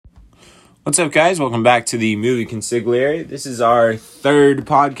What's up, guys? Welcome back to the Movie Consigliere. This is our third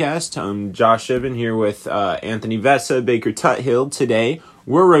podcast. I'm Josh Shippen here with Anthony Vessa, Baker Tuthill. Today,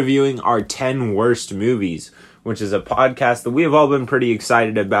 we're reviewing our 10 worst movies, which is a podcast that we have all been pretty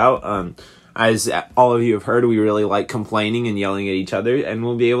excited about. As all of you have heard, we really like complaining and yelling at each other, and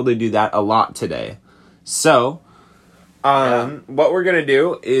we'll be able to do that a lot today. So, what we're going to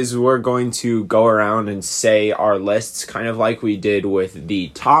do is we're going to go around and say our lists kind of like we did with the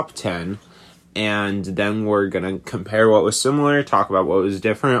top 10. And then we're going to compare what was similar, talk about what was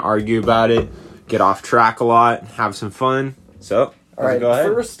different, argue about it, get off track a lot, have some fun. So, all right, go ahead.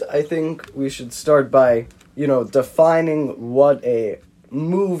 First, I think we should start by, defining what a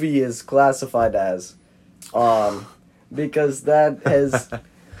movie is classified as. Because that has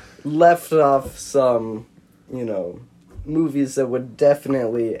left off some, movies that would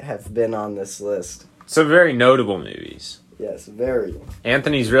definitely have been on this list. Some very notable movies. Yes, very.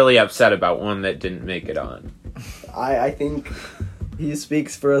 Anthony's really upset about one that didn't make it on. I think he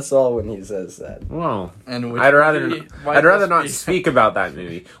speaks for us all when he says that. Well, and I'd rather not speak about that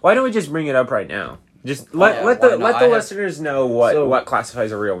movie. Why don't we just bring it up right now? Just let the listeners know what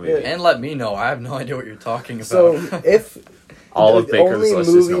classifies a real movie. And let me know. I have no idea what you're talking about. So, if all of Baker's only list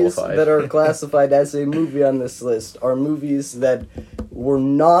is movies nullified. that are classified as a movie on this list are movies that were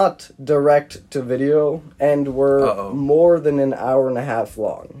not direct to video and were more than an hour and a half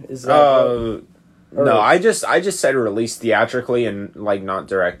long. Is that no, I just said released theatrically and not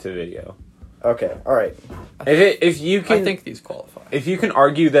direct to video. Okay, all right. If you can, I think these qualify. If you can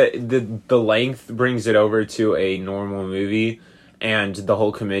argue that the length brings it over to a normal movie, and the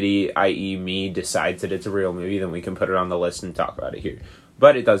whole committee, i.e. me, decides that it's a real movie, then we can put it on the list and talk about it here.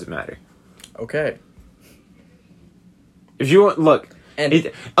 But it doesn't matter. Okay. If you want, look.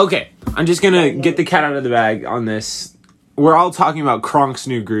 Okay, I'm just going to get the cat out of the bag on this. We're all talking about Kronk's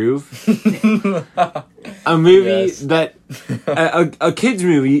New Groove. A movie that... a kid's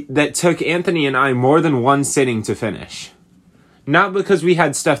movie that took Anthony and I more than one sitting to finish. Not because we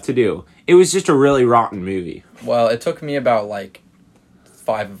had stuff to do. It was just a really rotten movie. Well, it took me about,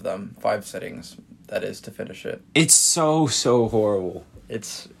 5 sittings, that is, to finish it. It's so horrible.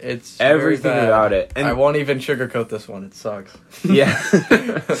 It's everything about it. And I won't even sugarcoat this one. It sucks. Yeah.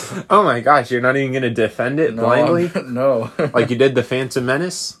 Oh my gosh, you're not even going to defend it blindly? No. Like you did The Phantom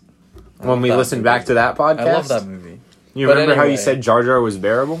Menace? When we listened back to that podcast? I love that movie. You remember how you said Jar Jar was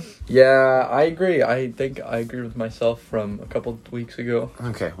bearable? Yeah, I agree. I think I agree with myself from a couple weeks ago.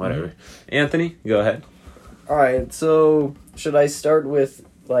 Okay, whatever. Mm-hmm. Anthony, go ahead. Alright, so should I start with,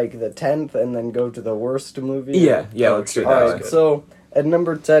 the 10th and then go to the worst movie? Yeah, let's do that. Alright, so at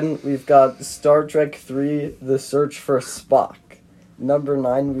number 10, we've got Star Trek 3, The Search for Spock. Number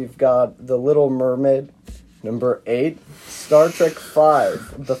 9, we've got The Little Mermaid. Number 8, Star Trek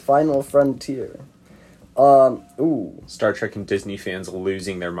 5, The Final Frontier. Star Trek and Disney fans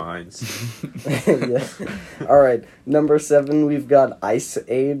losing their minds. Yeah. Alright, number 7, we've got Ice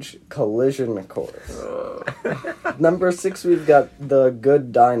Age Collision Course. Number 6, we've got The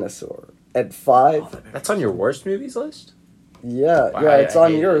Good Dinosaur. At 5... That's on your worst movies list? Yeah, it's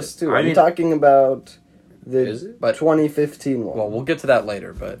on yours, too. I'm talking about the 2015 one. Well, we'll get to that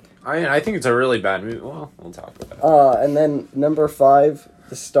later, but... I think it's a really bad movie. Well, we'll talk about that. And then number 5,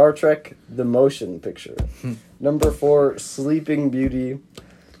 the Star Trek The Motion Picture. Number 4, Sleeping Beauty.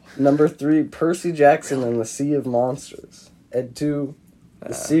 Number 3, Percy Jackson and the Sea of Monsters. At 2,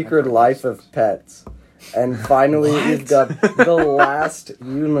 The Secret Life of Pets. And finally, we've got The Last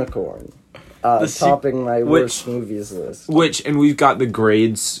Unicorn. Topping my worst movies list. And we've got the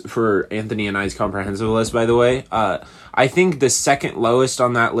grades for Anthony and I's comprehensive list, by the way. I think the second lowest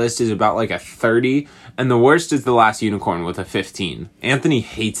on that list is about a 30, and the worst is The Last Unicorn with a 15. Anthony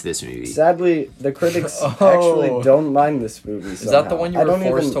hates this movie. Sadly, the critics actually don't mind this movie somehow. Is that the one you were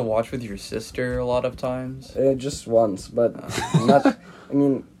forced to watch with your sister a lot of times? Just once, but not...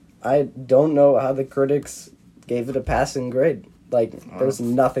 I don't know how the critics gave it a passing grade. There's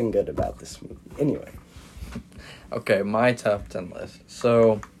nothing good about this movie. Anyway. Okay, my top 10 list.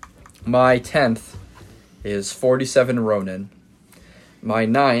 So, my 10th is 47 Ronin. My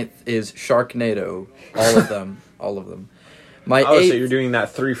 9th is Sharknado. All of them. My 8th... so you're doing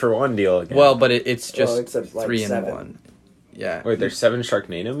that 3-for-1 deal again. Well, but it's just except 3 in 7. 1. Yeah. Wait, there's 7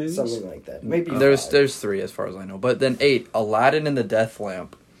 Sharknado movies? Something like that. Maybe There's 3 as far as I know. But then 8, Aladdin and the Death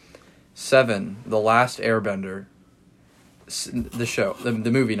Lamp. 7, The Last Airbender. The show. The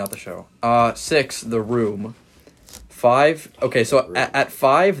movie, not the show. 6, The Room. 5, okay, so at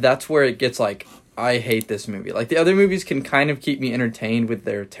 5, that's where it gets I hate this movie. The other movies can kind of keep me entertained with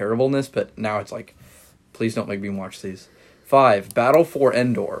their terribleness, but now it's please don't make me watch these. 5, Battle for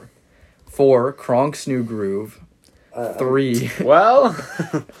Endor. 4, Kronk's New Groove. 3, Well,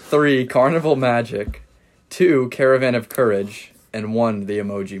 3, Carnival Magic. 2, Caravan of Courage. And 1, The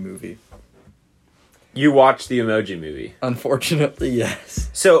Emoji Movie. you watched the Emoji Movie. Unfortunately, yes.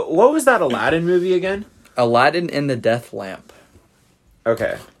 So, what was that Aladdin movie again? Aladdin and the Death Lamp.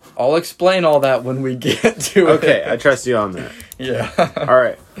 Okay. I'll explain all that when we get to it. Okay, I trust you on that. Yeah. All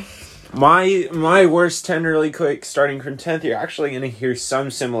right. My worst 10 really quick, starting from 10th, you're actually going to hear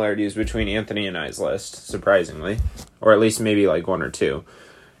some similarities between Anthony and I's list, surprisingly. Or at least maybe like 1 or 2.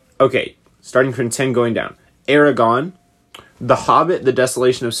 Okay, starting from 10 going down. Aragon, The Hobbit, The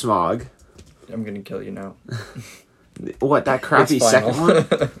Desolation of Smaug. I'm going to kill you now. What, that crappy It's second final.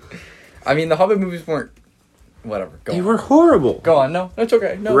 one? I mean, the Hobbit movies weren't... Whatever, go They on. were horrible. Go on, no, it's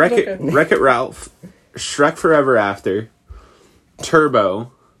okay. No, Wreck-It, it's okay. Wreck-It Ralph, Shrek Forever After,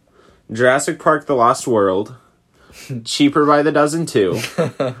 Turbo, Jurassic Park The Lost World, Cheaper by the Dozen 2,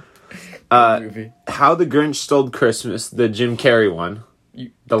 Movie. How the Grinch Stole Christmas, the Jim Carrey one,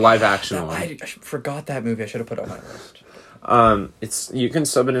 the live action one. I forgot that movie. I should have put it on my list. It's you can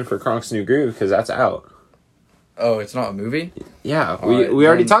sub it in for Kronk's New Groove because that's out. Oh, it's not a movie? Yeah, All we right,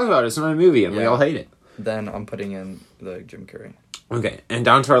 already then- talked about it. It's not a movie, and we Yeah. all hate it. Then I'm putting in the Jim Carrey. Okay, and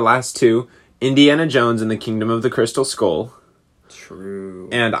down to our last 2, Indiana Jones and the Kingdom of the Crystal Skull. True.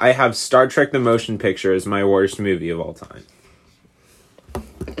 And I have Star Trek the Motion Picture as my worst movie of all time.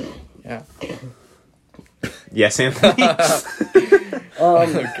 Yeah. Yes, Anthony?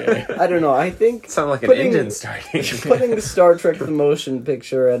 Okay. I don't know. I think Sound like an Putting- engine starting. putting the Star Trek the motion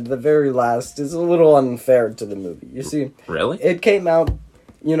picture at the very last is a little unfair to the movie. You see, Really? it came out,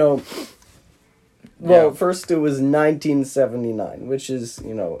 well, Yeah. first it was 1979, which is,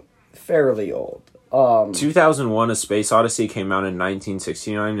 fairly old. 2001 A Space Odyssey came out in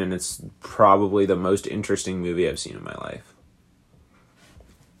 1969, and it's probably the most interesting movie I've seen in my life.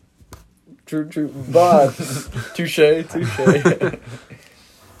 True, but Touche.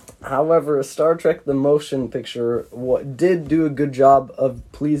 however, Star Trek the motion picture did do a good job of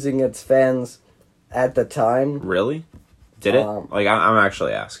pleasing its fans at the time. Really? Did it? I'm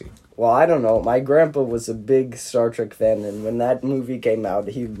actually asking. Well, I don't know. My grandpa was a big Star Trek fan, and when that movie came out,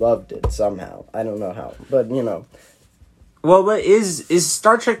 he loved it somehow. I don't know how, but Well, but is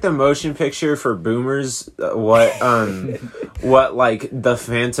Star Trek the motion picture for boomers what like the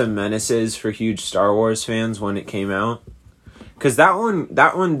Phantom Menace is for huge Star Wars fans when it came out? Because that one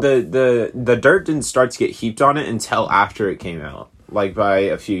the dirt didn't start to get heaped on it until after it came out, like by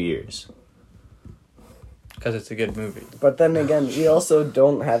a few years. Because it's a good movie. But then again, we also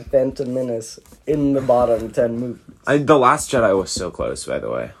don't have Phantom Menace in the bottom 10 movies. The Last Jedi was so close, by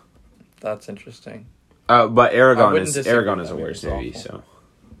the way. That's interesting. But I Aragon wouldn't is disagree. a That worse movie's movie. awful.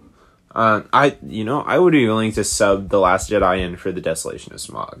 So, I would be willing to sub The Last Jedi in for The Desolation of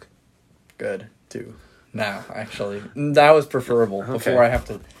Smaug. Good, too. Now, actually. That was preferable. Before I have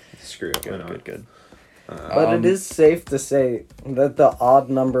to... Screw it. why not? Good. But it is safe to say that the odd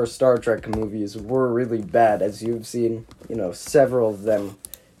number Star Trek movies were really bad, as you've seen, several of them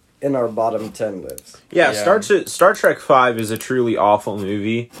in our bottom 10 lists. Yeah, Yeah. Star Trek 5 is a truly awful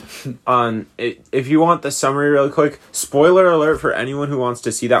movie. If you want the summary real quick, spoiler alert for anyone who wants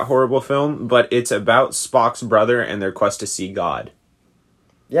to see that horrible film, but it's about Spock's brother and their quest to see God.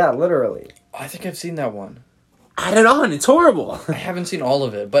 Yeah, literally. I think I've seen that one. Add it on, it's horrible. I haven't seen all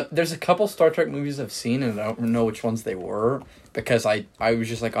of it, but there's a couple Star Trek movies I've seen, and I don't know which ones they were, because I was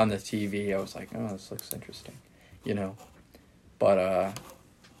just, on the TV, I was like, oh, this looks interesting, But,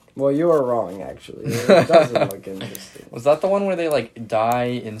 Well, you are wrong, actually. It doesn't look interesting. was that the one where they, die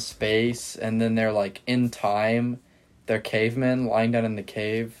in space, and then they're, in time, they're cavemen lying down in the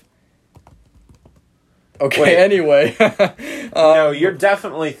cave? Okay, Wait. anyway. No, you're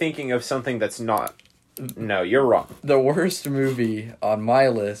definitely thinking of something that's not. No, you're wrong. The worst movie on my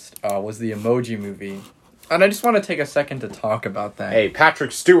list was the Emoji Movie. And I just want to take a second to talk about that. Hey,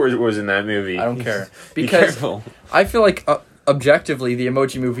 Patrick Stewart was in that movie. I don't care. Be Because careful. I feel like, objectively, the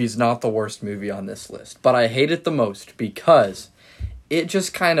Emoji Movie is not the worst movie on this list. But I hate it the most because it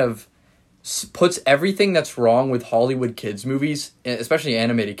just kind of puts everything that's wrong with Hollywood kids movies, especially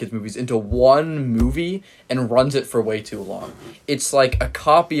animated kids movies, into one movie and runs it for way too long. It's like a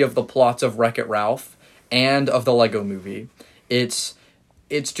copy of the plots of Wreck-It Ralph and of the Lego Movie. It's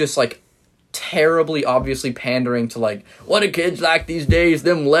just terribly obviously pandering to like what do kids like these days,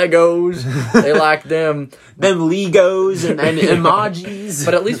 them Legos, they like them Legos and emojis.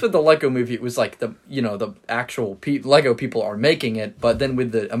 But at least with the Lego movie it was like the actual Lego people are making it, but then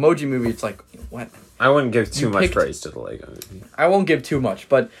with the Emoji movie it's like what. I wouldn't give too much praise to the Lego movie. I won't give too much,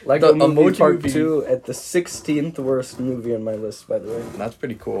 but Lego the Movie Emoji Part movie 2 at the 16th worst movie on my list, by the way. that's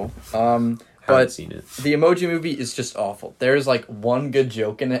pretty cool. Haven't But seen it. the Emoji movie is just awful. There's like one good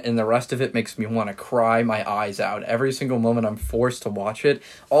joke in it, and the rest of it makes me want to cry my eyes out. Every single moment I'm forced to watch it.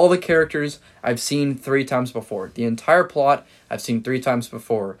 All the characters I've seen 3 times before. The entire plot I've seen 3 times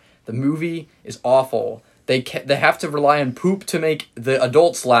before. The movie is awful. They have to rely on poop to make the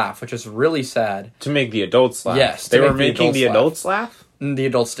adults laugh, which is really sad. To make the adults laugh. Yes, they to were make the making the adults adults laugh. The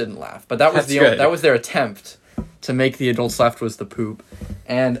adults didn't laugh, but that was That's good. that was their attempt to make the adults laugh was the poop.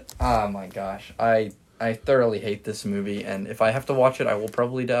 And oh my gosh, I thoroughly hate this movie, and if I have to watch it, I will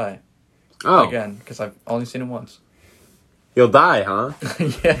probably die again because I've only seen it once. You'll die, huh?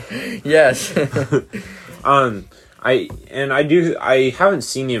 Yeah. Yes. I haven't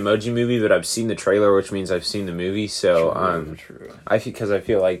seen the Emoji movie, but I've seen the trailer, which means I've seen the movie. So True. I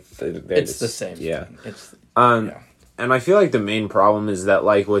feel like It's the same. Yeah. Thing. It's And I feel like the main problem is that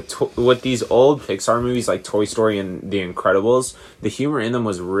like with these old Pixar movies like Toy Story and The Incredibles, the humor in them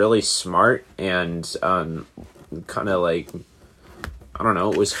was really smart and kind of like I don't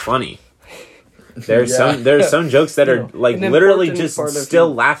know, it was funny. There's some jokes that are like literally just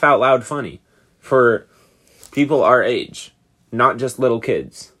still laugh out loud funny for people our age, not just little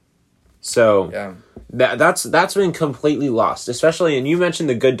kids. So yeah. That's been completely lost, especially, and you mentioned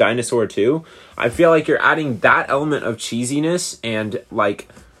The Good Dinosaur too. I feel like you're adding that element of cheesiness and like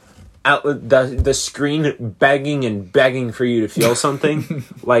the screen begging and begging for you to feel something,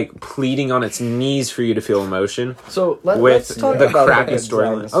 like pleading on its knees for you to feel emotion. So with let's talk the about crappy the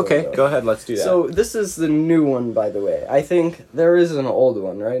storyline. Okay, though. go ahead. Let's do that. So this is the new one, by the way. I think there is an old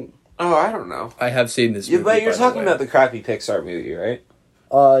one, right? Oh, I don't know. I have seen this movie. But you're talking about the crappy Pixar movie, right?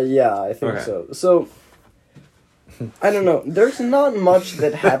 Yeah, I think so. So, I don't know. There's not much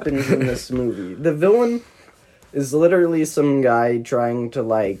that happens in this movie. The villain is literally some guy trying to,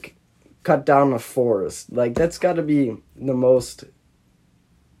 like, cut down a forest. Like, that's gotta be the most,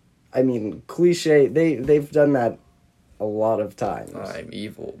 I mean, cliche. They've done that a lot of times. I'm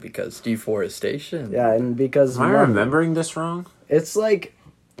evil because deforestation. Yeah, and because Am I remembering this wrong? It's like...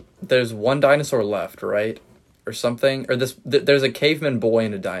 There's one dinosaur left, right? Or something? Or there's a caveman boy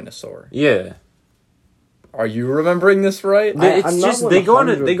and a dinosaur. Yeah. Are you remembering this right? I'm not they go on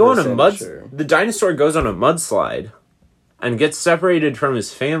a 100% mud. sure. The dinosaur goes on a mudslide, and gets separated from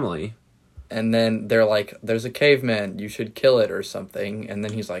his family. And then they're like, there's a caveman, you should kill it or something. And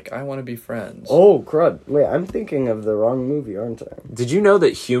then he's like, I want to be friends. Oh, crud. Wait, I'm thinking of the wrong movie, aren't I? Did you know that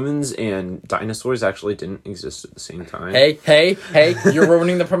humans and dinosaurs actually didn't exist at the same time? Hey, you're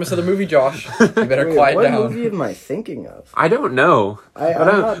ruining the premise of the movie, Josh. You better quiet what down. What movie am I thinking of? I don't know.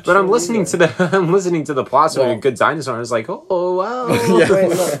 I'm listening to the plot of A Good Dinosaur. And I was like, oh wow. Wait,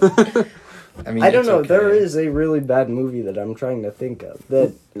 no. I mean, I don't know. okay. There is a really bad movie that I'm trying to think of.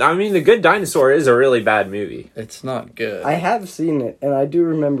 That I mean, The Good Dinosaur is a really bad movie. It's not good. I have seen it, and I do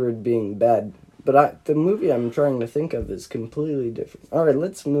remember it being bad. But the movie I'm trying to think of is completely different. All right,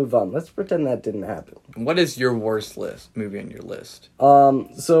 let's move on. Let's pretend that didn't happen. What is your worst movie on your list?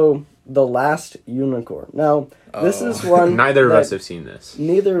 So The Last Unicorn. Now, this is one. Neither of us have seen this.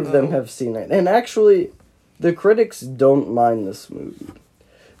 Neither of them have seen it, and actually, the critics don't mind this movie.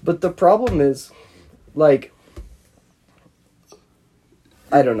 But the problem is, like,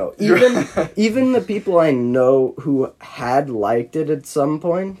 I don't know. Even the people I know who had liked it at some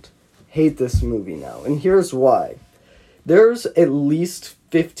point hate this movie now. And here's why. There's at least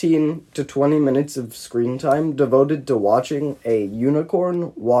 15 to 20 minutes of screen time devoted to watching a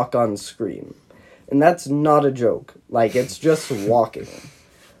unicorn walk on screen. And that's not a joke. Like, it's just walking.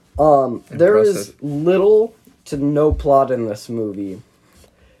 There is little to no plot in this movie,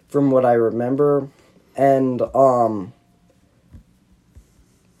 from what I remember, and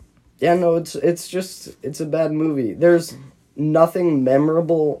yeah, no, it's a bad movie. There's nothing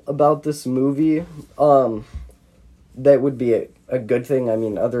memorable about this movie that would be a good thing. I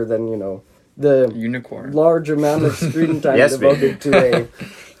mean, other than, you know, the unicorn, large amount of screen time devoted to a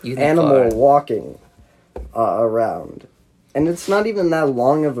animal walking around, and it's not even that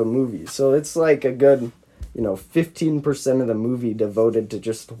long of a movie, so it's like a good, 15% of the movie devoted to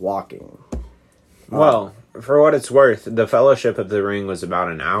just walking. Well, for what it's worth, The Fellowship of the Ring was about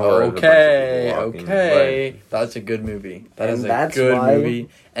an hour. Okay. That's a good movie. That's a good why movie,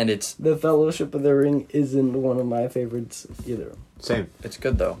 and it's The Fellowship of the Ring isn't one of my favorites either. Same. It's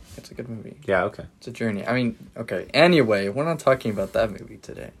good though. It's a good movie. Yeah. Okay. It's a journey. I mean, okay. Anyway, we're not talking about that movie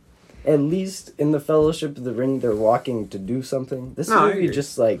today. At least in The Fellowship of the Ring, they're walking to do something. This No, I movie agree.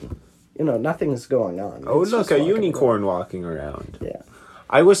 just like, nothing's going on. Oh, It's look, just a walking unicorn walking around. around. Yeah.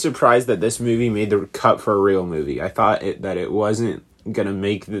 I was surprised that this movie made the cut for a real movie. I thought that it wasn't gonna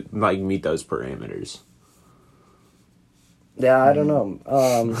meet those parameters. Yeah, I don't know.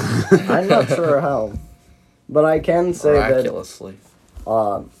 I'm not sure how, but I can say Miraculously.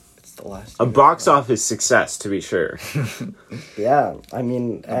 that. It's the last. A box office success, to be sure. Yeah, I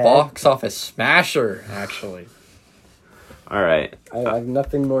mean, A box office smasher, actually. All right. I have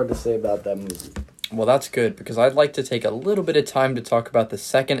nothing more to say about that movie. Well, that's good, because I'd like to take a little bit of time to talk about the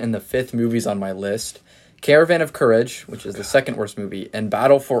second and the fifth movies on my list. Caravan of Courage, which is the second worst movie, and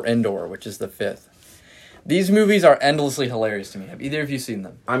Battle for Endor, which is the fifth. These movies are endlessly hilarious to me. Have either of you seen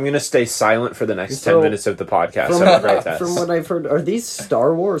them? I'm gonna stay silent for the next So, 10 minutes of the podcast. From, Celebrate that. from what I've heard, are these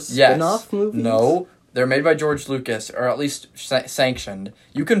Star Wars Yes. spin-off movies? No. They're made by George Lucas, or at least sanctioned.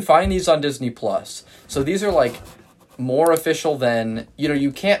 You can find these on Disney Plus. So these are like more official than,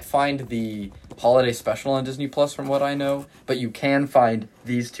 you can't find the holiday special on Disney Plus from what I know, but you can find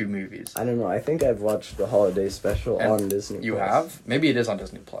these two movies. I don't know. I think I've watched the holiday special And on Disney. You Plus. have? Maybe it is on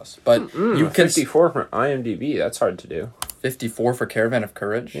Disney Plus, but you can 54 for IMDb. That's hard to do. 54 for Caravan of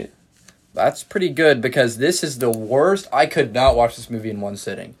Courage. Yeah. That's pretty good, because this is the worst. I could not watch this movie in one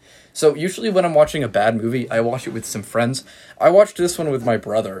sitting. So usually when I'm watching a bad movie, I watch it with some friends. I watched this one with my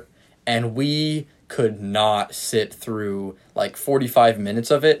brother, and we could not sit through like 45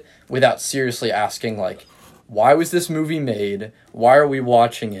 minutes of it without seriously asking, like, why was this movie made? Why are we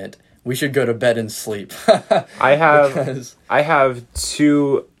watching it? We should go to bed and sleep. I have Because- I have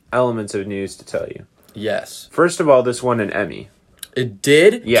two elements of news to tell you. Yes. First of all, this won an Emmy. It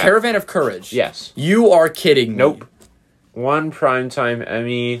did? Yeah. Caravan of Courage. Yes. You are kidding me. Nope. One primetime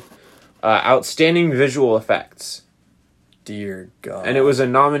Emmy, outstanding visual effects, Dear God. and it was a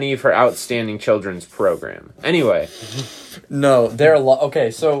nominee for outstanding children's program. Anyway, No, they're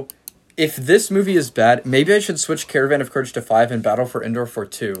okay, so if this movie is bad, maybe I should switch Caravan of Courage to 5 and Battle for Endor for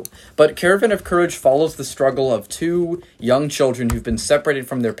 2. But Caravan of Courage follows the struggle of two young children who've been separated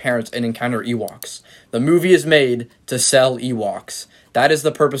from their parents and encounter Ewoks. The movie is made to sell Ewoks. That is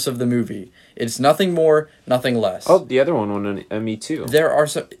the purpose of the movie. It's nothing more, nothing less. oh, the other one won an Emmy too. There are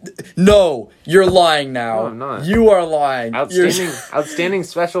some... No! You're lying now. No, I'm not. You are lying. Outstanding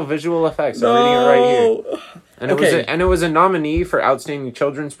special visual effects. I'm reading it right here. And Okay. it was a nominee for outstanding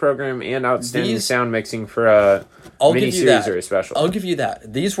children's program and outstanding These- sound mixing for a I'll give you miniseries that. or a special. I'll give you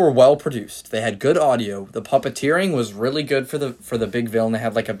that. These were well produced. They had good audio. The puppeteering was really good for the big villain. They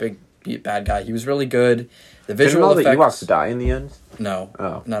had like a big bad guy. He was really good. The Didn't visual all the effects. Ewoks die in the end? No,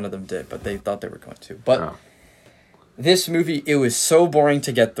 Oh. none of them did, but they thought they were going to. But Oh. this movie, it was so boring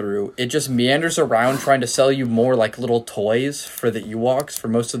to get through. It just meanders around trying to sell you more like little toys for the Ewoks for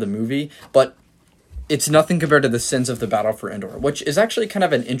most of the movie, but it's nothing compared to the sins of the Battle for Endor, which is actually kind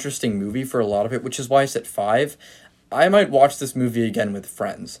of an interesting movie for a lot of it, which is why it's at 5. I might watch this movie again with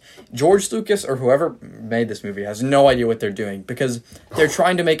friends. George Lucas or whoever made this movie has no idea what they're doing, because they're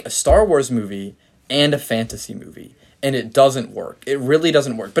trying to make a Star Wars movie and a fantasy movie, and it doesn't work. It really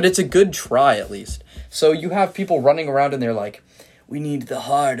doesn't work, but it's a good try at least. So you have people running around and they're like, we need the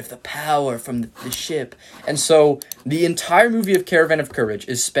heart of the power from the ship. And so the entire movie of Caravan of Courage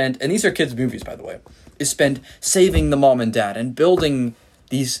is spent, and these are kids' movies, by the way, is spent saving the mom and dad and building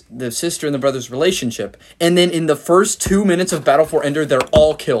the sister and the brother's relationship. And then in the first 2 minutes of Battle for Endor, they're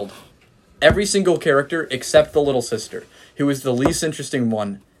all killed. Every single character except the little sister, who is the least interesting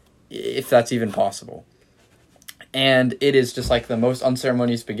one, if that's even possible. And it is just like the most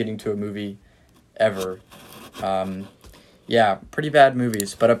unceremonious beginning to a movie ever. Yeah, pretty bad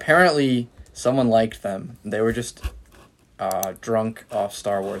movies, but apparently someone liked them. They were just drunk off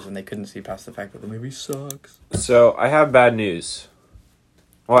Star Wars, and they couldn't see past the fact that the movie sucks. So, I have bad news.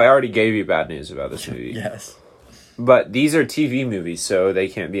 Well, I already gave you bad news about this movie. Yes. But these are TV movies, so they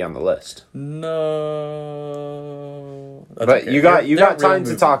can't be on the list. No. That's But okay. you got They're time real to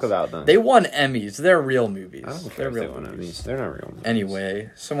movies. talk about them. They won Emmys. They're real movies. I don't care They're if they real want movies. Emmys. They're not real movies. Anyway,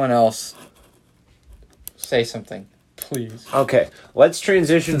 someone else say something, please. Okay, let's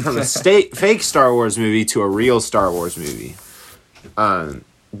transition from a fake Star Wars movie to a real Star Wars movie.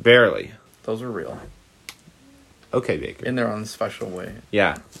 Barely. Those are real. Okay, Baker. In their own special way.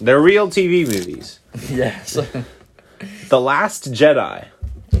 Yeah, they're real TV movies. Yes. The Last Jedi.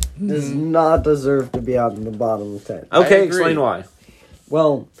 does not deserve to be on the bottom 10. Okay, explain why.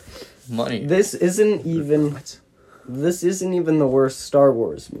 Well, Money. this isn't even the worst Star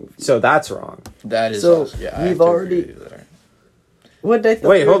Wars movie. So that's wrong. That is So, also, yeah, I have we've to already- agree with you there. What I thought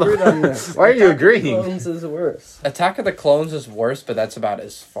Wait, we hold agreed on. this. Why are you Attack of the agreeing? Clones is worse. Attack of the Clones is worse, but that's about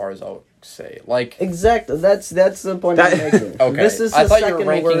as far as I'll say. Like, Exactly. That's the point I'm making. okay, This is I the thought you were second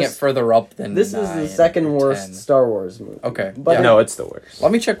ranking worst. it further up than This is 9 the second or worst 10. Star Wars movie. Okay, But yeah. No, it's the worst.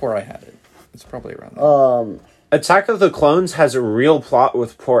 Let me check where I had it. It's probably around there. Attack of the Clones has a real plot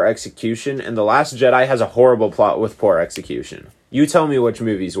with poor execution, and The Last Jedi has a horrible plot with poor execution. You tell me which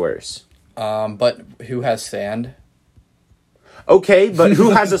movie's worse. But who has sand? Okay, but who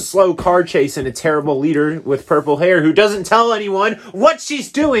has a slow car chase and a terrible leader with purple hair who doesn't tell anyone what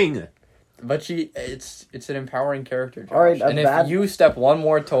she's doing? But it's an empowering character, Josh. All right, and bad- if you step one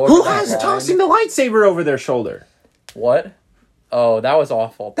more toe Who over that has line- tossing the lightsaber over their shoulder? What? Oh, that was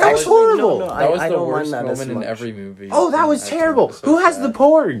awful. That was horrible. No, That was I the don't worst mind that as moment in much. every movie. Oh, that was That's terrible. so Who has sad. the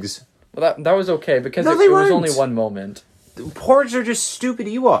porgs? Well, that was okay because No, it they was weren't. only one moment. Porgs are just stupid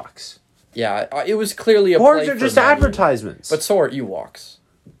Ewoks. Yeah, it was clearly a play Porgs are for just money. advertisements. But so are Ewoks.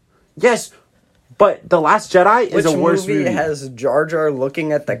 Yes, but The Last Jedi is Which a worse movie. has Jar Jar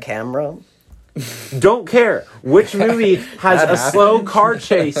looking at the camera? Don't care which movie has That a slow car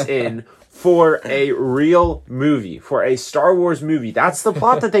chase in for a real movie, for a Star Wars movie. That's the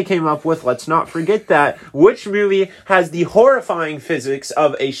plot that they came up with. Let's not forget that. Which movie has the horrifying physics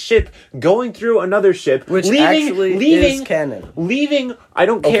of a ship going through another ship, Which actually is canon. leaving, I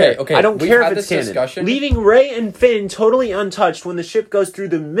don't care. Okay, I don't we've care had if it's this canon. discussion. Leaving Rey and Finn totally untouched when the ship goes through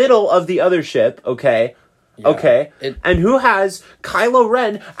the middle of the other ship, okay? Yeah, Okay, it- and who has Kylo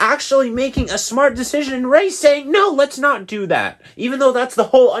Ren actually making a smart decision and Rey saying, no, let's not do that. Even though that's the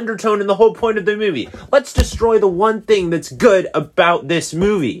whole undertone and the whole point of the movie. Let's destroy the one thing that's good about this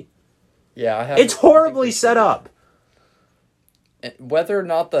movie. Yeah, I have. It's horribly set up. Whether or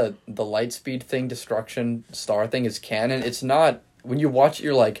not the Lightspeed thing, destruction star thing is canon, it's not. When you watch it,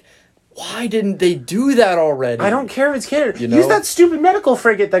 you're like, why didn't they do that already? I don't care if it's canon. You know? Use that stupid medical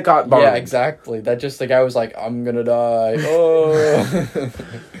frigate that got bombed. Yeah, exactly. That just the guy was like, I'm gonna die. Oh.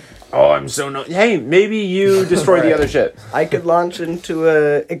 Oh, I'm so no. Hey, maybe you destroy the other ship. I could launch into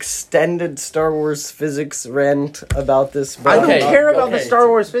a extended Star Wars physics rant about this. But I don't Okay, care about the okay. Star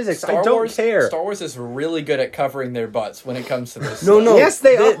Wars physics. I don't Wars, care. Star Wars is really good at covering their butts when it comes to this. No, stuff. no. Yes,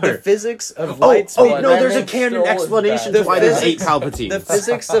 they the, are. The physics of Oh, light speed. no, there's a Ramming canon still is explanation bad. to why there's The 8 physics- Palpatines. The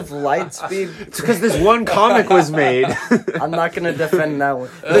physics of light speed. It's because this one comic was made. I'm not gonna defend that one.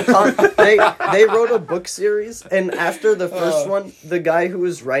 They wrote a book series, and after the first one, the guy who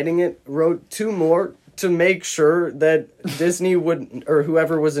was writing it wrote 2 more to make sure that Disney would, or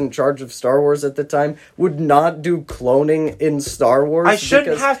whoever was in charge of Star Wars at the time, would not do cloning in Star Wars. I shouldn't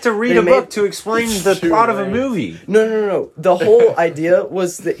because have to read they a book made- to explain the plot of a movie. No. The whole idea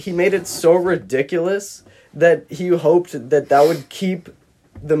was that he made it so ridiculous that he hoped that would keep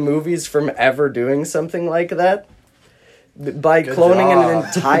the movies from ever doing something like that. By Good cloning job. an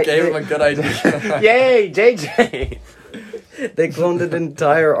entire... Gave him a good idea. Yay, JJ! They cloned an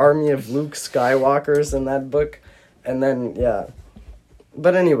entire army of Luke Skywalkers in that book, and then yeah.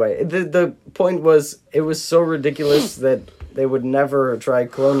 But anyway, the point was it was so ridiculous that they would never try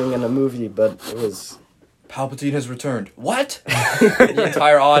cloning in a movie, but it was. Palpatine has returned. What? The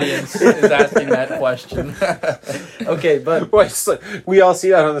entire audience is asking that question. Okay, but Wait, so we all see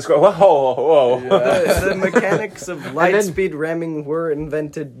that on the screen. Whoa. the mechanics of light speed ramming were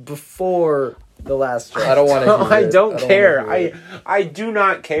invented before The Last Jedi. I don't want to. No, I don't care. wanna hear it. I do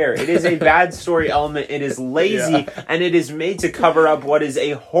not care. It is a bad story element. It is lazy, and it is made to cover up what is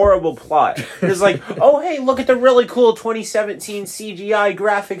a horrible plot. It's like, oh, hey, look at the really cool 2017 CGI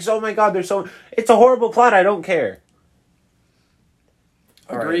graphics. Oh my god, it's a horrible plot. I don't care.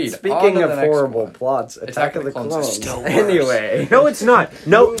 Agreed. On Speaking to of the next horrible one. plots, Attack of the is Clones. still worse. Anyway. No, it's not.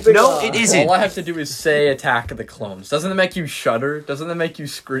 No, Moving on. it isn't. All I have to do is say Attack of the Clones. Doesn't that make you shudder? Doesn't that make you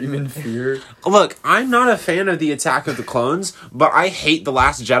scream in fear? Look, I'm not a fan of the Attack of the Clones, but I hate The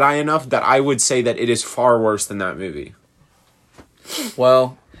Last Jedi enough that I would say that it is far worse than that movie.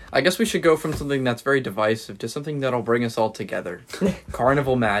 Well, I guess we should go from something that's very divisive to something that'll bring us all together.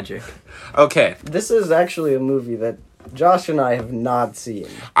 Carnival Magic. Okay, This is actually a movie that Josh and I have not seen.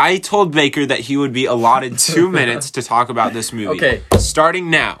 I told Baker that he would be allotted 2 minutes to talk about this movie. Okay.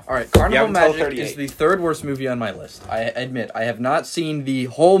 Starting now. All right, You Carnival have until Magic 38. is the third worst movie on my list. I admit, I have not seen the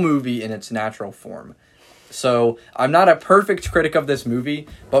whole movie in its natural form. So, I'm not a perfect critic of this movie,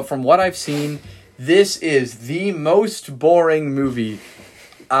 but from what I've seen, this is the most boring movie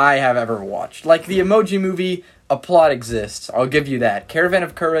I have ever watched. Like, the Emoji Movie, a plot exists. I'll give you that. Caravan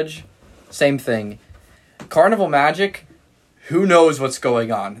of Courage, same thing. Carnival Magic, who knows what's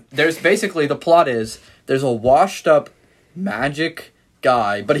going on? There's basically, the plot is, there's a washed up magic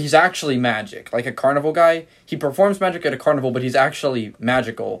guy, but he's actually magic. Like a carnival guy. He performs magic at a carnival, but he's actually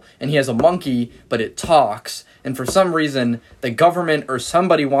magical. And he has a monkey, but it talks. And for some reason, the government or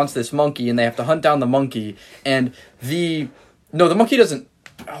somebody wants this monkey, and they have to hunt down the monkey. And the monkey doesn't...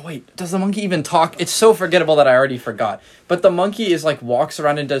 Oh, wait. Does the monkey even talk? It's so forgettable that I already forgot. But the monkey is like, walks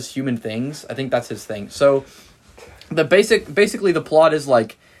around and does human things. I think that's his thing. So, basically the plot is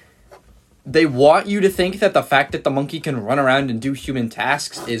like, they want you to think that the fact that the monkey can run around and do human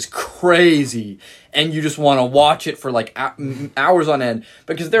tasks is crazy. And you just want to watch it for like hours on end.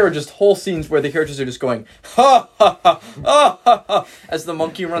 Because there are just whole scenes where the characters are just going, ha ha ha, ha ha ha, as the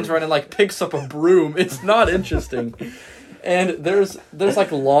monkey runs around and like picks up a broom. It's not interesting. And there's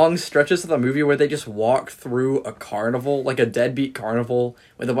like long stretches of the movie where they just walk through a carnival, like a deadbeat carnival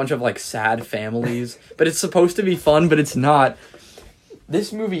with a bunch of like sad families. But it's supposed to be fun, but it's not.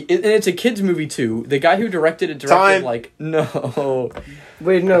 This movie, and it's a kid's movie too. The guy who directed it Time. like, no.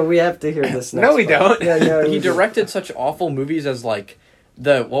 Wait, no, we have to hear this next No, we part. don't. Yeah, He directed such awful movies as like,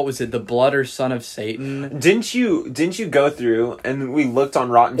 The Blood or Son of Satan. Didn't you go through and we looked on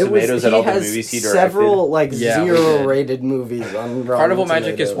Rotten Tomatoes at all the movies he directed? Several like Yeah, we zero did. rated movies on Rotten Carnival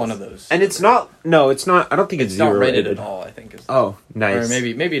Magic is Tomatoes. one of those. And it's not. No, it's not. I don't think it's not zero rated at all, I think. Oh, nice. Or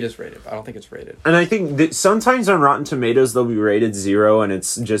maybe it is rated, but I don't think it's rated. And I think that sometimes on Rotten Tomatoes they'll be rated 0, and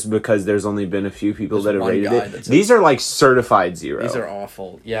it's just because there's only been a few people that have one rated guy it. that's These are like certified 0. These are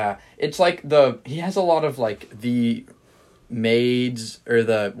awful. Yeah. It's like he has a lot of like the maids or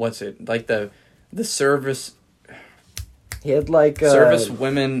the service He had like service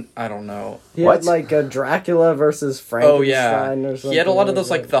women, I don't know. He What? had like a Dracula versus Frankenstein Oh yeah. or something. He had a lot of those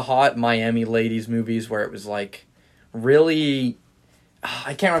that. like the hot Miami ladies movies where it was like really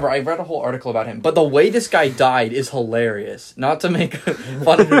I can't remember. I read a whole article about him. But the way this guy died is hilarious. Not to make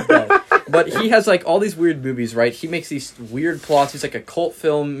fun of his death. But he has like all these weird movies, right? He makes these weird plots. He's like a cult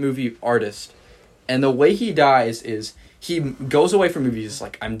film movie artist. And the way he dies is he goes away from movies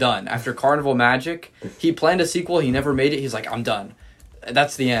like, I'm done. After Carnival Magic, he planned a sequel. He never made it. He's like, I'm done.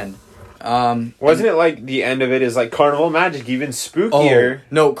 That's the end. Wasn't it like the end of it is like Carnival Magic, even spookier? Oh,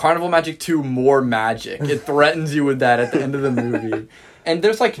 no, Carnival Magic 2, more magic. It threatens you with that at the end of the movie. And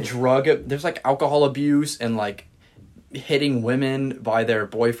there's like there's like alcohol abuse and like hitting women by their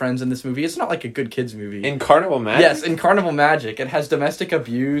boyfriends in this movie. It's not like a good kids movie. In Carnival Magic? Yes, in Carnival Magic. It has domestic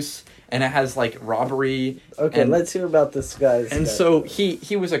abuse and it has like robbery. Okay, and, let's hear about this guy's. And so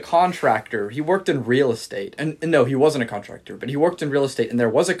he was a contractor. He worked in real estate. And no, he wasn't a contractor, but he worked in real estate. And there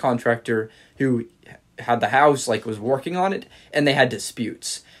was a contractor who had the house, like was working on it, and they had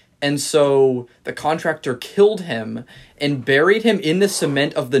disputes. And so the contractor killed him and buried him in the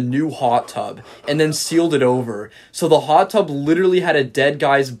cement of the new hot tub and then sealed it over. So the hot tub literally had a dead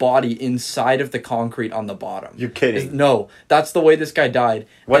guy's body inside of the concrete on the bottom. You're kidding. No, that's the way this guy died.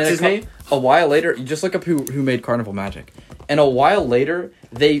 What's And his name? A while later, you just look up who made Carnival Magic. And a while later,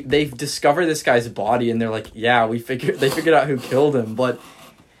 they discover this guy's body and they're like, yeah, they figured out who killed him. But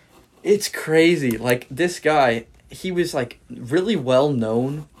it's crazy. Like, this guy, he was like really well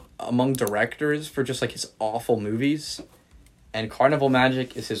known among directors for just like his awful movies, and Carnival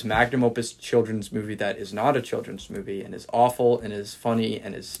Magic is his magnum opus children's movie that is not a children's movie and is awful and is funny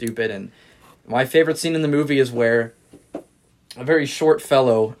and is stupid. And my favorite scene in the movie is where a very short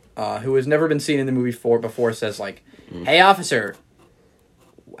fellow who has never been seen in the movie before says like, "Hey officer,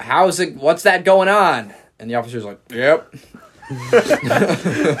 what's that going on?" And the officer's like, "Yep."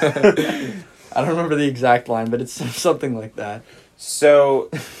 I don't remember the exact line, but it's something like that.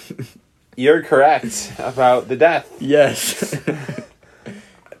 So, you're correct about the death. Yes.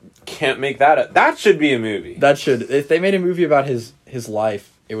 Can't make that up. That should be a movie. If they made a movie about his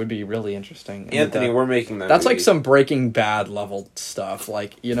life, it would be really interesting. Anthony, we're making that That's movie. like some Breaking Bad level stuff.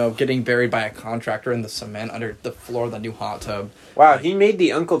 Like, getting buried by a contractor in the cement under the floor of the new hot tub. Wow, he made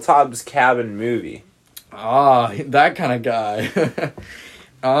the Uncle Tom's Cabin movie. Ah, that kind of guy.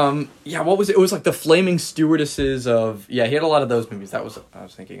 Yeah, what was it? It was like the Flaming Stewardesses of... Yeah, he had a lot of those movies. I was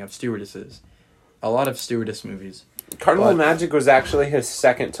thinking of Stewardesses. A lot of stewardess movies. Carnival Magic was actually his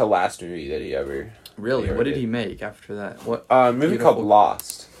second to last movie that he ever... Really? ever What did he make after that? What? A movie called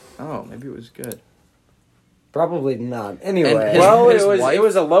Lost. Oh, maybe it was good. Probably not. Anyway, And his wife- it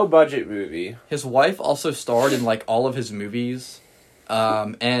was a low budget movie. His wife also starred in like all of his movies,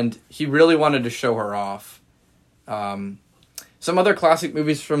 and he really wanted to show her off. Some other classic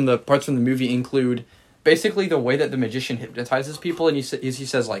movies from the movie include basically the way that the magician hypnotizes people, and he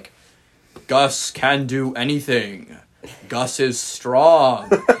says, like, Gus can do anything. Gus is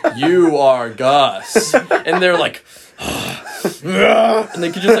strong. You are Gus. And they're like, and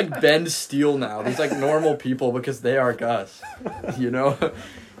they can just, like, bend steel now. These, like, normal people because they are Gus, you know?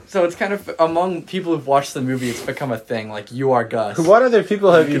 So it's kind of, among people who've watched the movie, it's become a thing, like, you are Gus. What other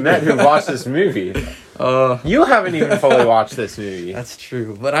people have you met who've watched this movie? You haven't even fully watched this movie. That's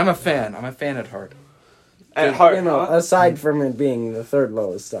true, but I'm a fan. I'm a fan at heart. At heart, You know, aside from it being the third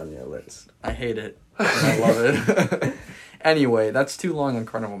lowest on your list. I hate it. And I love it. Anyway, that's too long on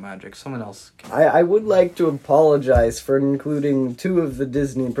Carnival Magic. Someone else can... I would like to apologize for including 2 of the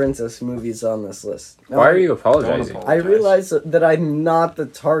Disney princess movies on this list. Now, why are you apologizing? I realize that I'm not the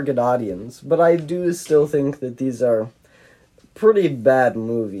target audience, but I do still think that these are pretty bad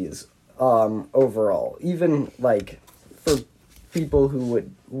movies overall. Even, like, for people who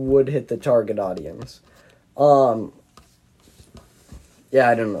would hit the target audience. Yeah,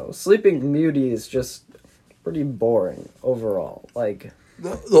 I don't know. Sleeping Beauty is just pretty boring overall. Like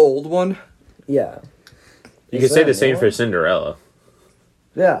The old one? Yeah. You could say the same for Cinderella.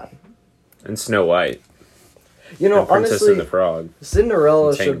 Yeah. And Snow White. You know, and Princess honestly, and the Frog.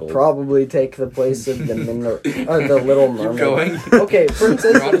 Cinderella should Tangled. probably take the place of the the Little Mermaid. going. Okay,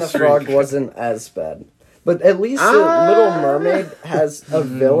 Princess You're on and a the Frog streak. wasn't as bad. But at least the Little Mermaid has a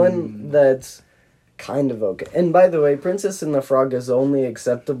villain that's kind of okay. And by the way, Princess and the Frog is only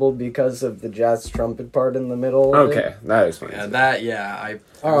acceptable because of the jazz trumpet part in the middle. Of Okay, that explains it. I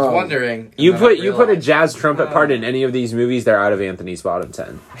was wondering. You and then I put a realized. jazz trumpet part in any of these movies, they're out of Anthony's bottom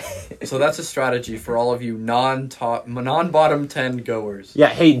 10. So that's a strategy for all of you non-bottom 10 goers. Yeah,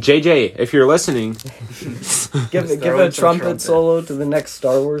 hey JJ, if you're listening, Give throw a in some trumpet solo to the next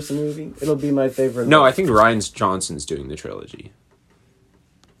Star Wars movie. It'll be my favorite. no, I think Ryan Johnson's doing the trilogy.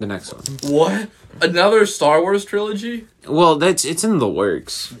 The next one. What? Another Star Wars trilogy? Well, it's in the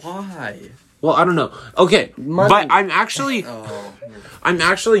works. Why? Well, I don't know. Okay, Money. but I'm actually, Oh.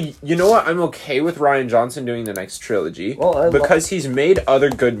 you know what? I'm okay with Ryan Johnson doing the next trilogy Well, because he's made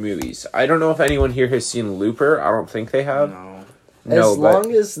other good movies. I don't know if anyone here has seen Looper. I don't think they have. No. As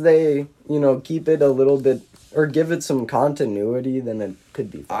long as they, keep it a little bit, or give it some continuity, then it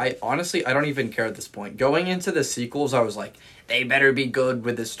could be fine. I don't even care at this point. Going into the sequels, I was like, they better be good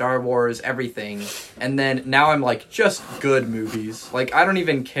with the Star Wars, everything. And then now I'm like, just good movies. Like, I don't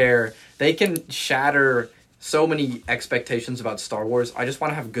even care. They can shatter so many expectations about Star Wars. I just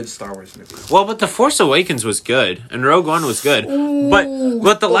want to have good Star Wars movies. Well, but The Force Awakens was good, and Rogue One was good.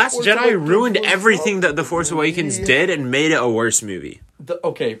 But The Last Force Jedi Awakens ruined was everything that The Force Awakens did and made it a worse movie.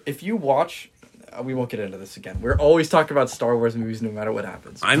 Okay, if you watch... we won't get into this again. We're always talking about Star Wars movies no matter what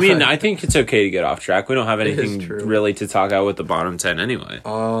happens. I mean, I think it's okay to get off track. We don't have is anything true. really to talk out with the bottom 10 anyway. I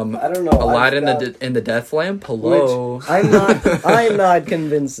don't know. Aladdin I've got- and the Death Lamp? Hello. Which I'm not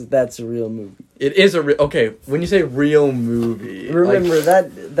convinced that that's a real movie. It is a okay, when you say real movie... Remember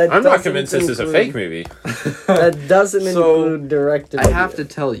that I'm not doesn't convinced this is a fake movie. That doesn't So, include directed. I have to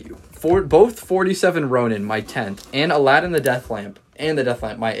tell you, for both 47 Ronin, my 10th, and Aladdin the Death Lamp,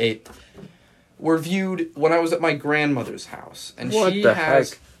 my 8th, were viewed when I was at my grandmother's house. And What she the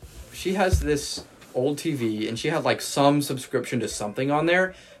has heck? she has this old TV, and she had like some subscription to something on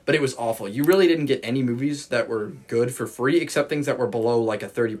there, but it was awful. You really didn't get any movies that were good for free, except things that were below like a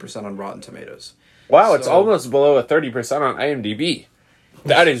 30% on Rotten Tomatoes. Wow, it's So- almost below a 30% on IMDb.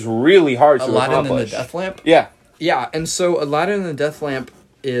 That is really hard to Aladdin and the accomplish. Death Lamp? Yeah. Yeah, and so Aladdin and the Death Lamp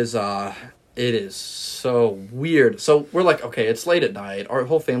is, it is so weird. So we're like, okay, it's late at night. Our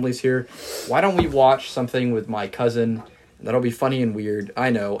whole family's here. Why don't we watch something with my cousin? That'll be funny and weird.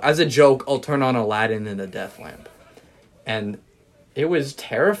 I know. As a joke, I'll turn on Aladdin and the Death Lamp. And it was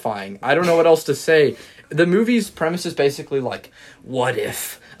terrifying. I don't know what else to say. The movie's premise is basically like, what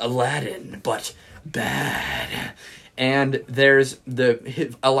if Aladdin, but bad? And there's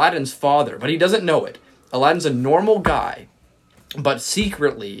Aladdin's father, but he doesn't know it. Aladdin's a normal guy, but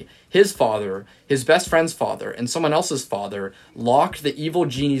secretly his father, his best friend's father, and someone else's father locked the evil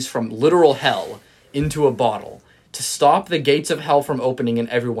genies from literal hell into a bottle to stop the gates of hell from opening and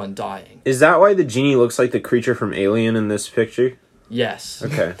everyone dying. Is that why the genie looks like the creature from Alien in this picture? Yes.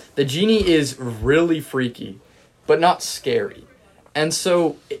 Okay. The genie is really freaky, but not scary. And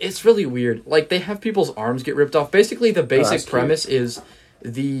so it's really weird. Like, they have people's arms get ripped off. Basically, the that's basic cute. premise is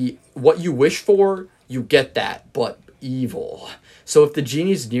what you wish for, you get that, but evil. So if the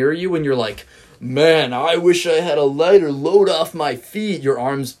genie's near you and you're like, man, I wish I had a lighter load off my feet, your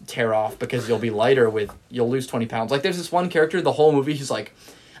arms tear off because you'll be lighter you'll lose 20 pounds. Like, there's this one character, the whole movie, he's like,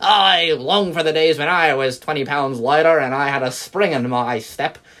 I long for the days when I was 20 pounds lighter and I had a spring in my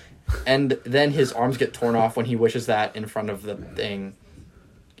step. And then his arms get torn off when he wishes that in front of the thing,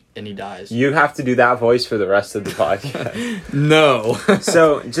 and he dies. You have to do that voice for the rest of the podcast. No.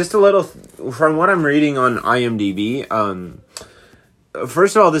 So, just a little, from what I'm reading on IMDb,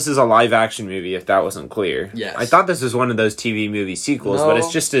 first of all, this is a live-action movie, if that wasn't clear. Yes. I thought this was one of those TV movie sequels, but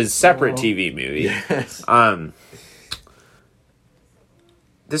it's just a separate TV movie. Yes.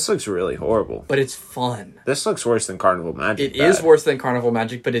 This looks really horrible. But it's fun. This looks worse than Carnival Magic. It is worse than Carnival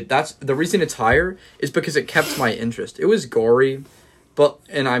Magic, but that's the reason it's higher is because it kept my interest. It was gory,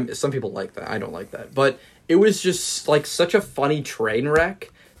 some people like that. I don't like that. But it was just like such a funny train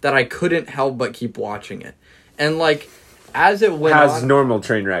wreck that I couldn't help but keep watching it. And like as it went How's on, normal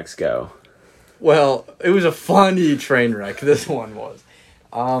train wrecks go? well, it was a funny train wreck. This one was.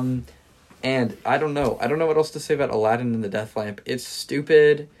 And I don't know what else to say about Aladdin and the Death Lamp. It's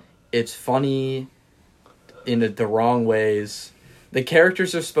stupid. It's funny in the wrong ways. The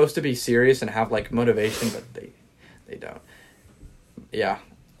characters are supposed to be serious and have like motivation, but they don't. Yeah.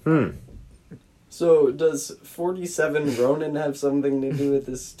 So does 47 Ronin have something to do with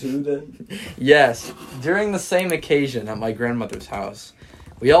this too then? Yes. During the same occasion at my grandmother's house,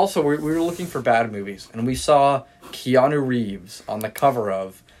 we were looking for bad movies, and we saw Keanu Reeves on the cover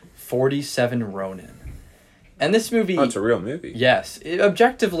of 47 Ronin. And this movie... Oh, it's a real movie. Yes.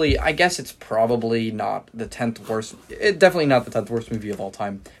 Objectively, I guess it's probably not the 10th worst... definitely not the 10th worst movie of all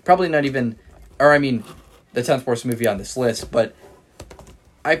time. Probably not even... Or, I mean, the 10th worst movie on this list, but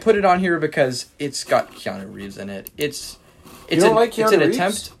I put it on here because it's got Keanu Reeves in it. It's don't like Keanu Reeves?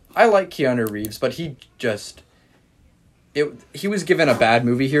 attempt... I like Keanu Reeves, but he just... He was given a bad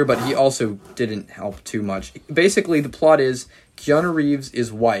movie here, but he also didn't help too much. Basically, the plot is Keanu Reeves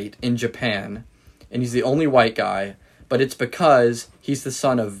is white in Japan, and he's the only white guy, but it's because he's the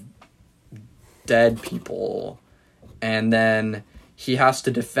son of dead people, and then he has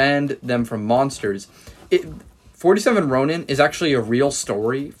to defend them from monsters. 47 Ronin is actually a real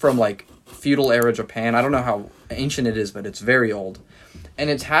story from, like, feudal era Japan. I don't know how ancient it is, but it's very old. And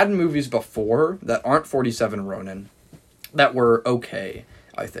it's had movies before that aren't 47 Ronin that were okay,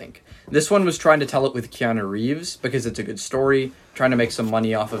 I think. This one was trying to tell it with Keanu Reeves because it's a good story, trying to make some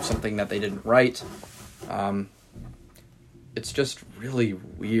money off of something that they didn't write. It's just really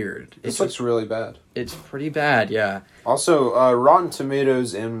weird. This looks really bad. It's pretty bad, yeah. Also, Rotten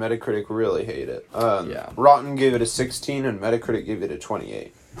Tomatoes and Metacritic really hate it. Yeah. Rotten gave it a 16 and Metacritic gave it a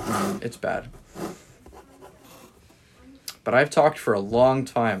 28. It's bad. But I've talked for a long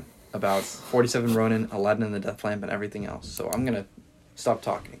time about 47 Ronin, Aladdin and the Death Lamp, and everything else. So I'm going to stop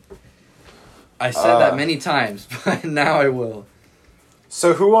talking. I said that many times, but now I will.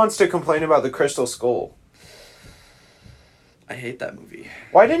 So who wants to complain about the Crystal Skull? I hate that movie.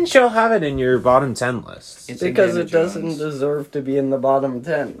 Why didn't you have it in your bottom 10 list? It's Because Indiana it doesn't Jones. deserve to be in the bottom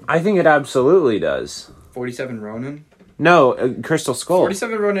 10. I think it absolutely does. 47 Ronin? No, Crystal Skull.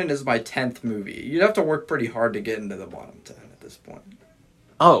 47 Ronin is my 10th movie. You'd have to work pretty hard to get into the bottom 10 at this point.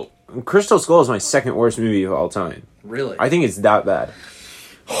 Oh, Crystal Skull is my second worst movie of all time. Really? I think it's that bad.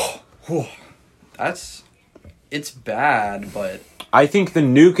 It's bad, but... I think the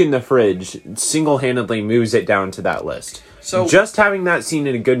nuke in the fridge single-handedly moves it down to that list. So just having that scene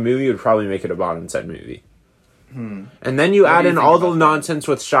in a good movie would probably make it a bottom 10 movie. And then you What add do you in think all the about that? nonsense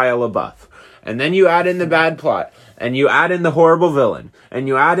with Shia LaBeouf. And then you add in the bad plot. And you add in the horrible villain. And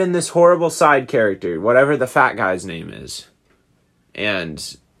you add in this horrible side character, whatever the fat guy's name is.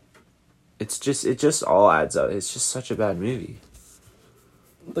 And it just all adds up. It's just such a bad movie.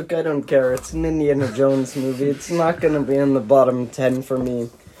 Look, I don't care. It's an Indiana Jones movie. It's not going to be in the bottom 10 for me.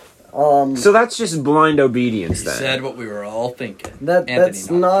 So that's just blind obedience then. said what we were all thinking.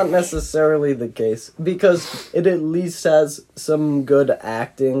 That's not necessarily the case. Because it at least has some good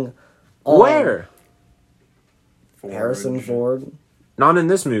acting. Where? Harrison Ford. Not in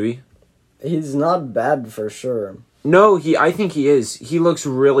this movie. He's not bad for sure. No, I think he is. He looks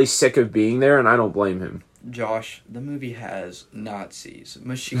really sick of being there, and I don't blame him. Josh, the movie has Nazis,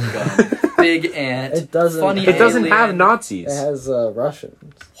 machine gun, big ant, It doesn't- funny It doesn't alien. have Nazis. It has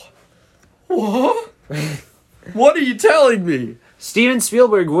Russians. What? What are you telling me? Steven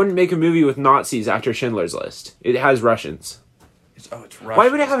Spielberg wouldn't make a movie with Nazis after Schindler's List. It has Russians. It's Russian. Why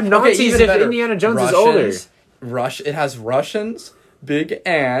would it have Nazis even if better. Indiana Jones is older? It has Russians, big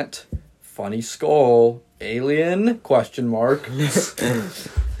ant, funny skull, alien, question mark.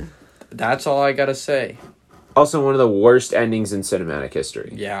 That's all I gotta say. Also, one of the worst endings in cinematic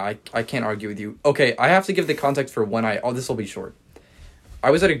history. Yeah, I can't argue with you. Okay, I have to give the context for when this will be short. I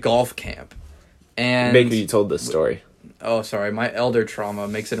was at a golf camp, and... Baker, you told this story. Oh, sorry, my elder trauma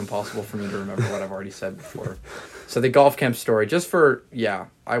makes it impossible for me to remember what I've already said before. So the golf camp story,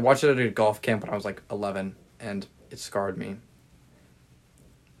 I watched it at a golf camp when I was like 11, and it scarred me.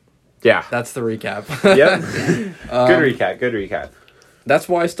 Yeah. That's the recap. Yep. Good recap. That's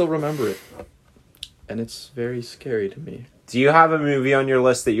why I still remember it. And it's very scary to me. Do you have a movie on your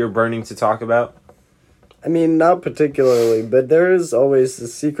list that you're burning to talk about? I mean, not particularly, but there is always The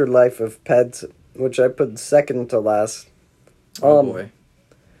Secret Life of Pets, which I put second to last. Oh boy.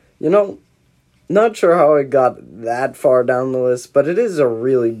 You know, not sure how it got that far down the list, but it is a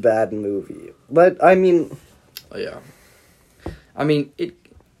really bad movie. But, I mean... Yeah. I mean,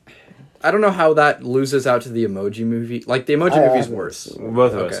 I don't know how that loses out to the Emoji Movie. Like, the Emoji Movie is worse.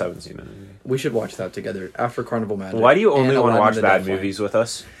 Both of us haven't seen that movie. We should watch that together after Carnival Magic. Why do you only want to watch bad movies with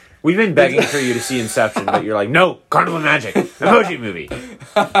us? We've been begging for you to see Inception, but you're like, no, Carnival Magic, Emoji Movie.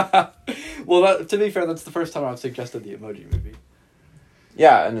 Well, to be fair, that's the first time I've suggested the Emoji Movie.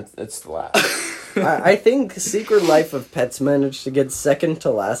 Yeah, and it's the last. I think Secret Life of Pets managed to get second to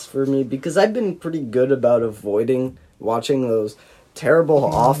last for me because I've been pretty good about avoiding watching those terrible,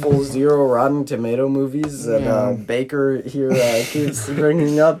 awful, 0 Rotten Tomato movies that Baker here keeps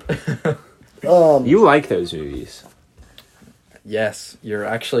bringing up. You like those movies. Yes, you're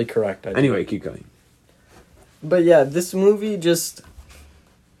actually correct. Anyway, keep going. But yeah, this movie just,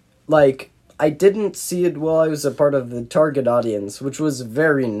 like, I didn't see it while I was a part of the target audience, which was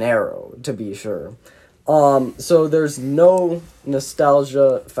very narrow, to be sure. So there's no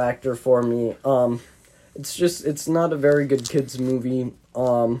nostalgia factor for me. It's not a very good kids movie.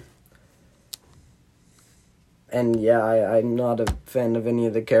 And yeah, I'm not a fan of any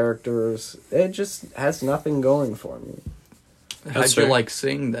of the characters. It just has nothing going for me. How'd you like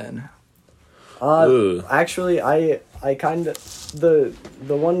Sing then? Actually, I kind of the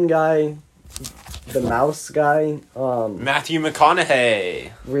one guy, the mouse guy. Matthew McConaughey.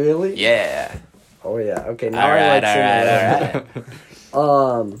 Really? Yeah. Oh yeah. Okay. Now I like Sing.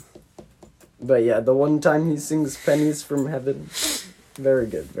 All right. But yeah, the one time he sings "Pennies from Heaven," very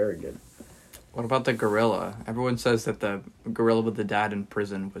good, very good. What about the gorilla? Everyone says that the gorilla with the dad in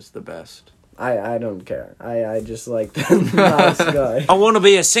prison was the best. I don't care. I just like the mouse guy. I want to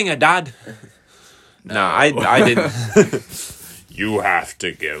be a singer, Dad. No, I didn't. You have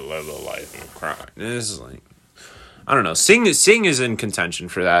to get Live a Life of Crime. This is like, I don't know. Sing is in contention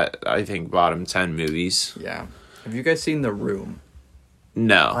for that. I think bottom 10 movies. Yeah. Have you guys seen The Room?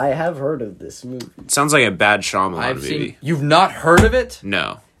 No. I have heard of this movie. It sounds like a bad Shyamalan movie. You've not heard of it?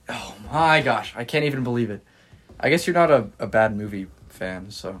 No. Oh my gosh, I can't even believe it. I guess you're not a bad movie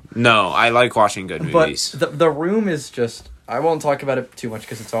fan, so. No, I like watching good movies. But the Room is just, I won't talk about it too much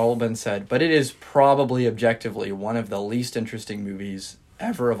because it's all been said, but it is probably objectively one of the least interesting movies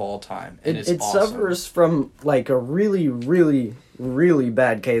ever of all time. And it awesome. suffers from like a really, really, really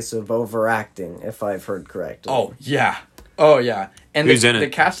bad case of overacting, if I've heard correctly. Oh, yeah. Oh, yeah. And Who's in it? The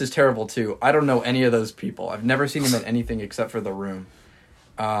cast is terrible, too. I don't know any of those people. I've never seen them in anything except for The Room.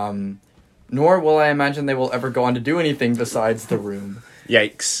 Nor will I imagine they will ever go on to do anything besides The Room.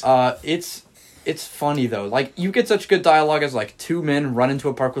 Yikes. It's funny, though. Like, you get such good dialogue as, like, two men run into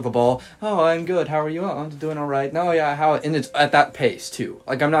a park with a ball. Oh, I'm good. How are you? Oh, I'm doing all right. No, yeah, how... And it's at that pace, too.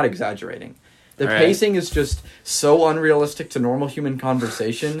 Like, I'm not exaggerating. The pacing is just so unrealistic to normal human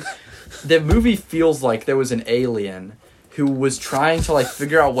conversation. The movie feels like there was an alien who was trying to, like,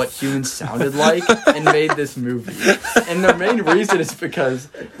 figure out what humans sounded like and made this movie. And the main reason is because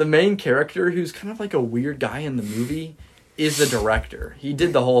the main character, who's kind of like a weird guy in the movie, is the director. He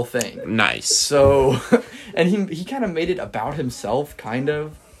did the whole thing. Nice. So, and he kind of made it about himself, kind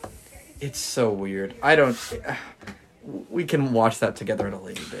of. It's so weird. We can watch that together at a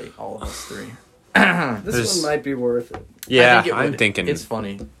later date, all of us three. This one might be worth it. Yeah, I'm thinking. It's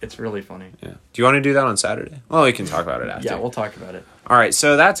funny. It's really funny. Yeah. Do you want to do that on Saturday? Well, we can talk about it after. Yeah, we'll talk about it. All right,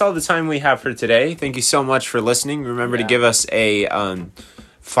 so that's all the time we have for today. Thank you so much for listening. Remember to give us a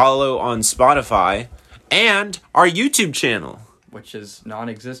follow on Spotify and our YouTube channel. Which is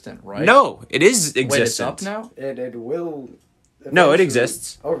non-existent, right? No, it is existent. Wait, it's up now? It will... No, it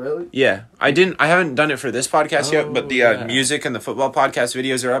exists. Oh, really? Yeah. I haven't done it for this podcast yet, but the music and the football podcast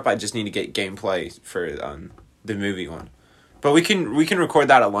videos are up. I just need to get gameplay for the movie one. But we can record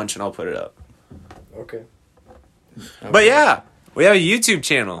that at lunch and I'll put it up. Okay. But yeah, we have a YouTube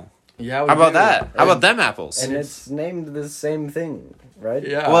channel. Yeah, How about that? How about them apples? And it's named the same thing, right?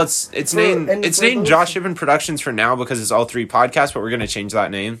 Yeah. Well, it's named Josh Shippen Productions for now because it's all 3 podcasts, but we're going to change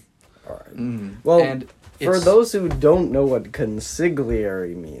that name. All right. Mm-hmm. Well, for those who don't know what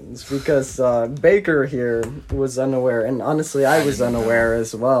consigliere means, because Baker here was unaware, and honestly I was unaware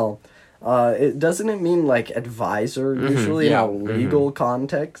as well. Doesn't it mean like advisor usually in a legal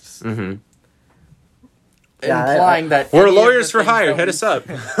context? Mm-hmm. implying that We're any of lawyers the for things hire. that Hit we- us up.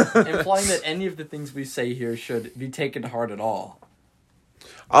 implying that any of the things we say here should be taken to heart at all.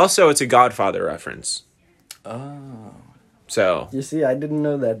 Also, it's a Godfather reference. Oh, So you see, I didn't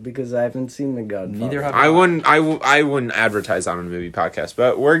know that because I haven't seen The Godfather. neither have I wouldn't advertise on a movie podcast,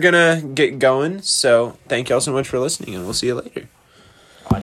 but we're gonna get going. So thank y'all so much for listening, and we'll see you later.